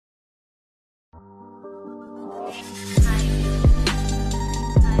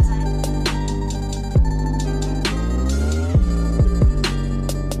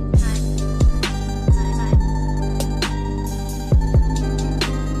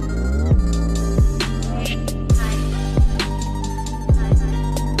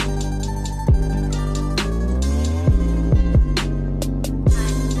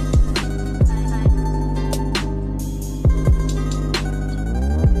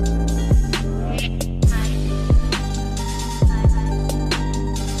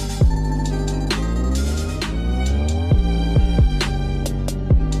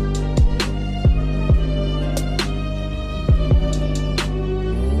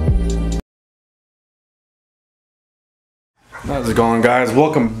How's it going, guys?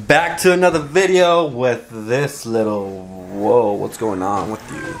 Welcome back to another video with this little... Whoa, what's going on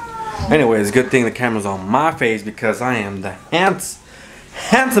with you? Anyways, good thing the camera's on my face because I am the handsomest...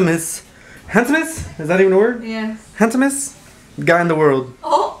 Handsomest? Is that even a word? Yes. Handsomest guy in the world.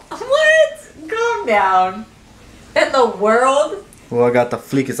 Oh, what? Calm down. In the world? Well, I got the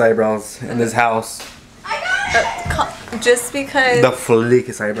fleekest eyebrows in this house. Just because... The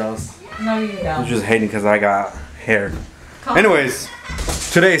fleekest eyebrows. No, you don't. I'm just hating because I got hair. Anyways,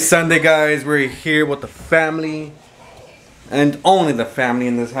 today is Sunday, guys. We're here with the family. And only the family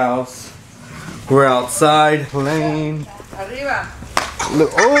in this house. We're outside playing. Arriba. Look,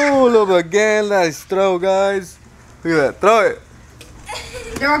 oh, look again. Nice throw, guys. Look at that. Throw it.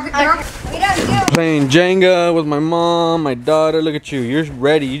 Playing Jenga with my mom, my daughter. Look at you. You're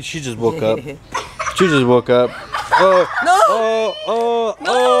ready. She just woke up. She just woke up. Oh, no. Oh.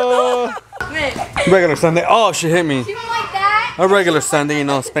 Regular Sunday. Oh, she hit me. A regular Sunday, you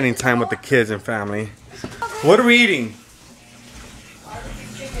know, spending time with the kids and family. What are we eating?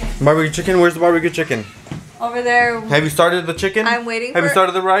 Barbecue chicken? Where's the barbecue chicken? Over there. Have you started the chicken? I'm waiting. Have you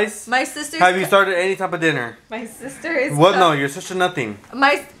started the rice? My sister's... Have you started any type of dinner? My sister is... What? No, you're such a nothing. Can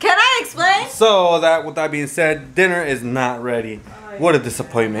I explain? So, with that being said, dinner is not ready. What a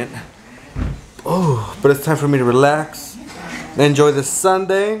disappointment. Oh, but it's time for me to relax. Enjoy this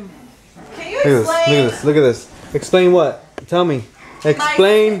Sunday. Can you explain? Look at this. Explain what? Tell me.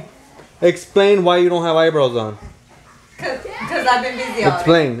 Explain why you don't have eyebrows on. Because I've been busy all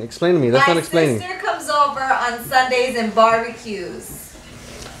day. Explain to me. That's not explaining. My sister comes over on Sundays and barbecues.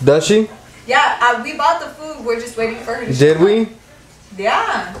 Does she? Yeah, we bought the food. We're just waiting for her to Did we?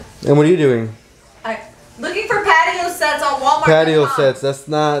 Yeah. And what are you doing? Looking for patio sets on Walmart. Patio sets. That's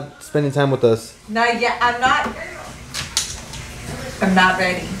not spending time with us. Not yet. I'm not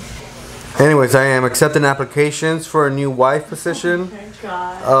ready. Anyways, I am accepting applications for a new wife position. Oh my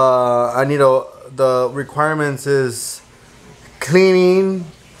God. I need the requirements is cleaning.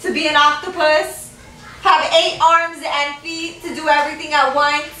 To be an octopus, have 8 arms and feet to do everything at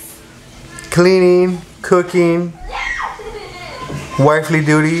once. Cleaning, cooking, wifely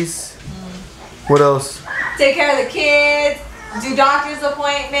duties. What else? Take care of the kids, do doctor's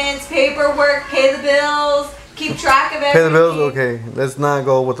appointments, paperwork, pay the bills, keep track of everything. Pay the bills? Okay, let's not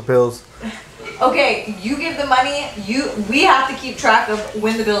go with the pills. Okay, you give the money, we have to keep track of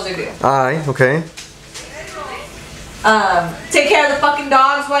when the bills are due. Aye, okay. Take care of the fucking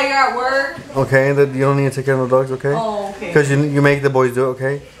dogs while you're at work. Okay, you don't need to take care of the dogs, okay? Oh, okay. Because you make the boys do it,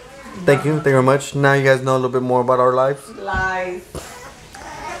 okay? Thank you very much. Now you guys know a little bit more about our lives. Lies.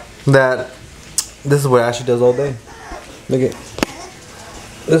 This is what Ashley does all day. Look at.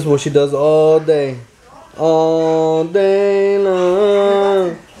 This is what she does all day. All day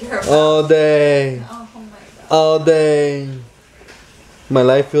long. All day. Oh my God. All day. My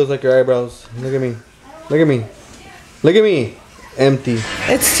life feels like your eyebrows. Look at me. Look at me. Look at me. Empty.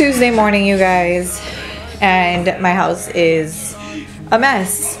 It's Tuesday morning, you guys, and my house is a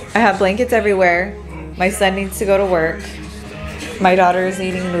mess. I have blankets everywhere. My son needs to go to work. My daughter is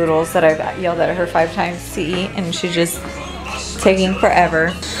eating noodles that I've yelled at her 5 times to eat, and she's just taking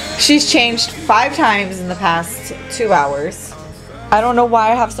forever. She's changed 5 times in the past 2 hours. I don't know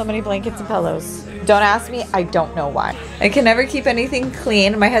why I have so many blankets and pillows. Don't ask me, I don't know why. I can never keep anything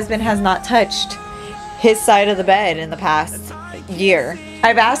clean. My husband has not touched his side of the bed in the past year.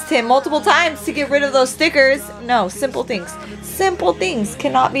 I've asked him multiple times to get rid of those stickers. No, simple things. Simple things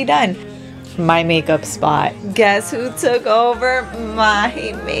cannot be done. My makeup spot. Guess who took over my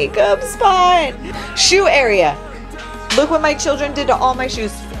makeup spot? Shoe area. Look what my children did to all my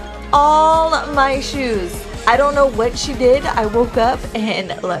shoes. All my shoes. I don't know what she did. I woke up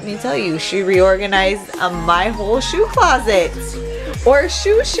and let me tell you, she reorganized my whole shoe closet or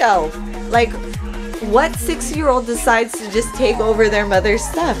shoe shelf. Like, what 6-year-old decides to just take over their mother's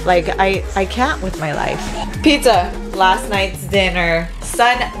stuff? Like, I can't with my life. Pizza. last night's dinner.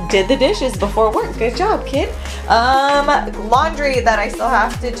 Son did the dishes before work. Good job, kid. Laundry that I still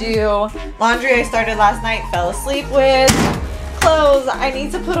have to do. Laundry I started last night, fell asleep with. Clothes I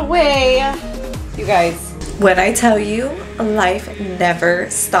need to put away. You guys, when I tell you life never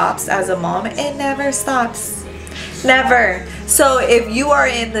stops as a mom, it never stops. Never. So if you are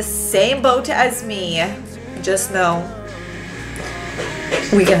in the same boat as me, just know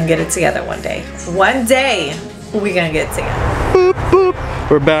we gonna get it together one day. One day we gonna get it together. Boop, boop.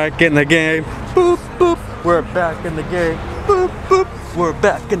 We're back in the game. Boop, boop. We're back in the game. Boop, boop. We're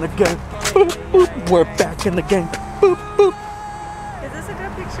back in the game. Boop, boop. We're back in the game. Boop, boop. Is this a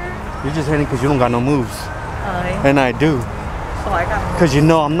good picture? You're just hating because you don't got no moves. Yeah. And I do. Oh, I got moves. Because you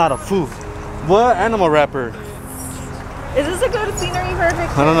know I'm not a fool. What animal rapper? Is this a good scenery for a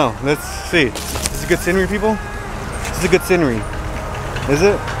picture? I don't know. Let's see. Is this a good scenery, people? This is a good scenery. Is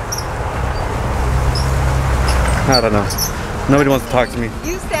it? I don't know. Nobody wants to talk to me.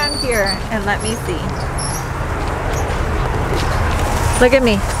 You stand here and let me see. Look at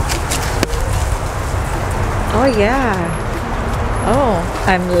me. Oh yeah. Oh,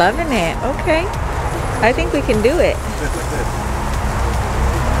 I'm loving it. Okay. I think we can do it.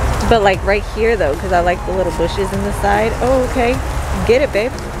 But like right here though, because I like the little bushes in the side. Oh, okay. Get it,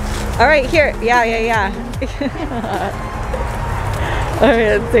 babe. All right, here. Yeah. All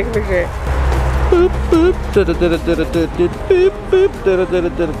right, let's take a picture. Boop, boop.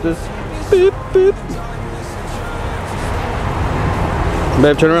 Boop, boop.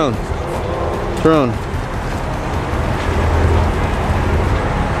 Babe, turn around. Turn around.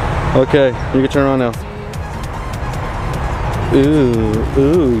 Okay, you can turn around now.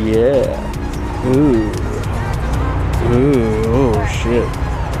 Ooh, yeah. Ooh, oh shit.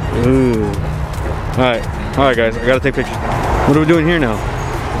 Ooh. Alright, guys, I gotta take pictures. What are we doing here now?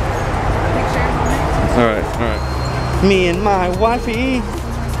 Picture. Alright. Me and my wifey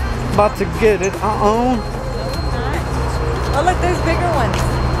about to get it on. Oh look, there's bigger ones.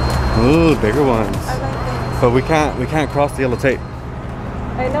 Ooh, bigger ones. I like them. But we can't cross the yellow tape.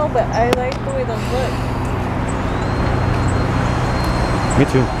 I know, but I like the way those look. Me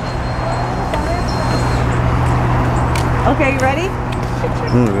too. Okay, you ready?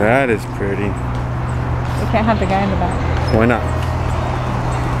 Ooh, that is pretty. We can't have the guy in the back. Why not?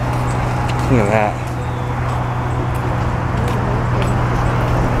 Look at that.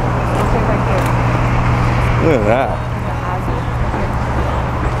 Look at that.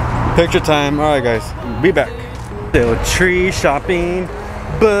 Picture time. Alright guys, be back. Little tree shopping,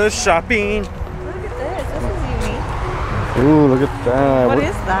 bush shopping. Look at this. This is unique. Ooh, look at that. What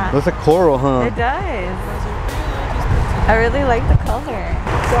is that? Looks like coral, huh? It does. I really like the color.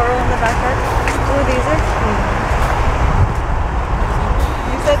 Coral in the backyard. Ooh, these are cute.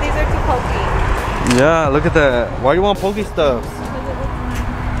 You said these are too pokey. Yeah, look at that. Why do you want pokey stuff?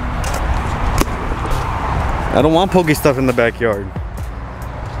 I don't want pokey stuff in the backyard.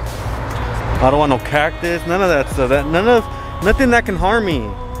 I don't want no cactus, none of that stuff. Nothing that can harm me.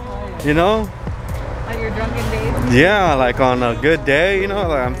 You know? On your drunken days? Yeah, like on a good day, you know,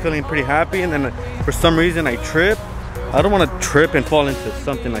 like I'm feeling pretty happy, and then for some reason I trip. I don't want to trip and fall into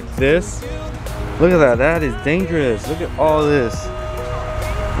something like this. Look at that. That is dangerous. Look at all this.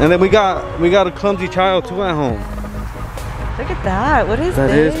 And then we got a clumsy child too at home. Look at that. What is That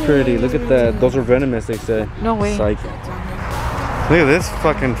this? is pretty. Look at that. Those are venomous, they say. No way. Psych. Look at this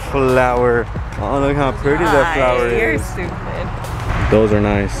fucking flower. Oh, look how pretty that flower You're is. stupid. Those are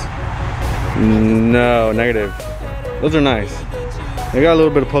nice. No, negative. Those are nice. They got a little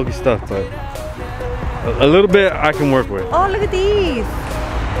bit of pokey stuff, but a little bit I can work with. Oh, look at these.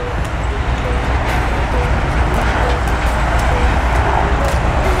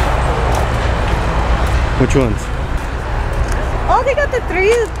 Which ones? Oh, they got the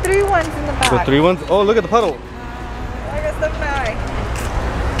three ones in the back. The three ones? Oh, look at the puddle. I got stuff in my eye.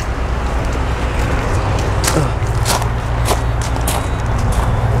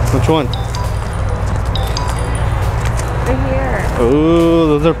 Which one? Right here. Oh,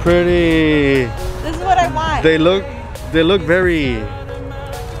 those are pretty. This is what I want. They look very,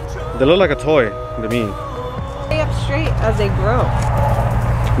 they look like a toy to me. Stay up straight as they grow.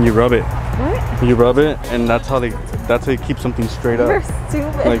 You rub it. What? You rub it, and that's how you keep something straight up. You're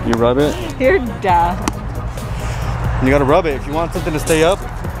stupid. Like you rub it. You're dumb. You gotta rub it. If you want something to stay up,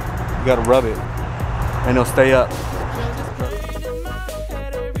 you gotta rub it, and it'll stay up.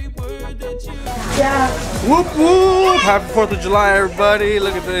 Yeah. Whoop whoop! Happy 4th of July, everybody!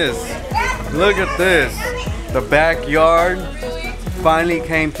 Look at this. Look at this. The backyard finally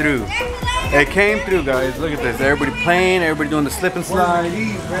came through. It came through, guys. Look at this. Everybody playing. Everybody doing the slip and slide.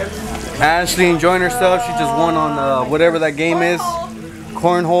 Ashley enjoying herself. She just won on whatever that game is.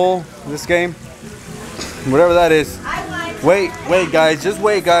 Cornhole. This game. Whatever that is. Wait guys. Just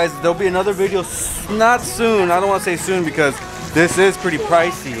wait guys. There'll be another video not soon. I don't want to say soon because this is pretty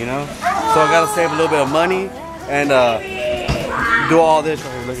pricey, you know. So I gotta save a little bit of money and do all this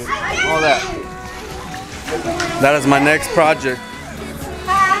right here. Look at all that. That is my next project.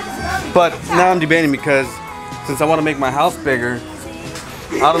 But now I'm debating because since I want to make my house bigger,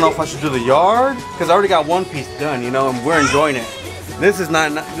 I don't know if I should do the yard because I already got one piece done, you know, and we're enjoying it. This is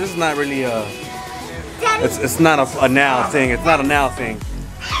not really it's not a now thing. It's not a now thing.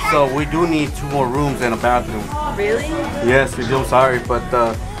 So we do need 2 more rooms and a bathroom. Really? Yes, we do. I'm sorry, but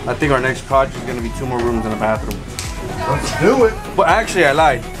I think our next project is going to be 2 more rooms and a bathroom. Let's do it. But actually, I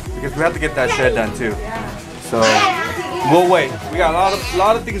lied because we have to get that shed done too. So we'll wait. We got a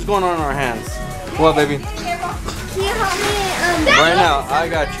lot of things going on in our hands. Well, baby. Can you help me? Right now, I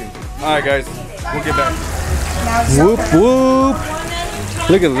got you. All right, guys. We'll get back. Whoop whoop.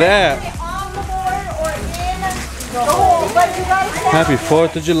 Look at that. Happy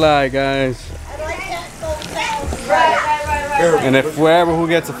 4th of July, guys. And if whoever who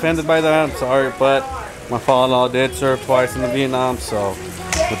gets offended by that, I'm sorry, but my father-in-law did serve twice in the Vietnam, so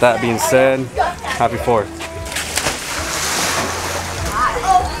with that being said, happy 4th.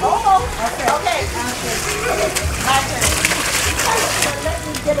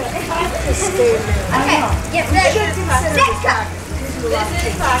 Okay, get ready. Next up.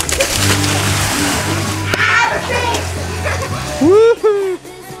 Woohoo!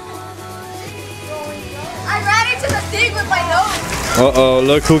 I ran into the thing with my nose. Uh-oh,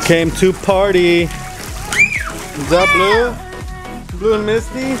 look who came to party. Is that Blue? Blue and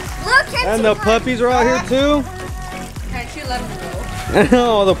Misty? Look, And the puppies are out here too? Can't you let him go?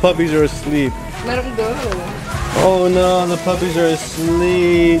 All the puppies are asleep. Let him go. Oh no, the puppies are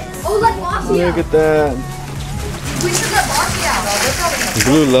asleep. Oh, let Mossy Look out. at that. We should let Mossy out. They're probably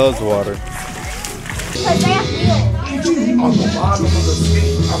Blue loves water. because they have meals. On the bottom of the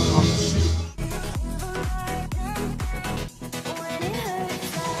seat. On the seat.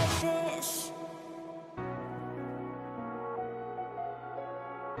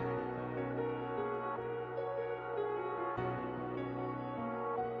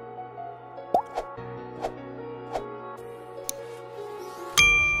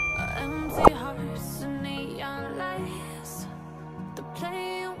 Empty hearts and neon lights. They're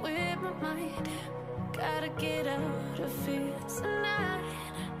playing with my mind. Gotta get out of here tonight.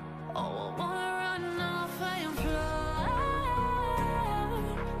 Oh, I want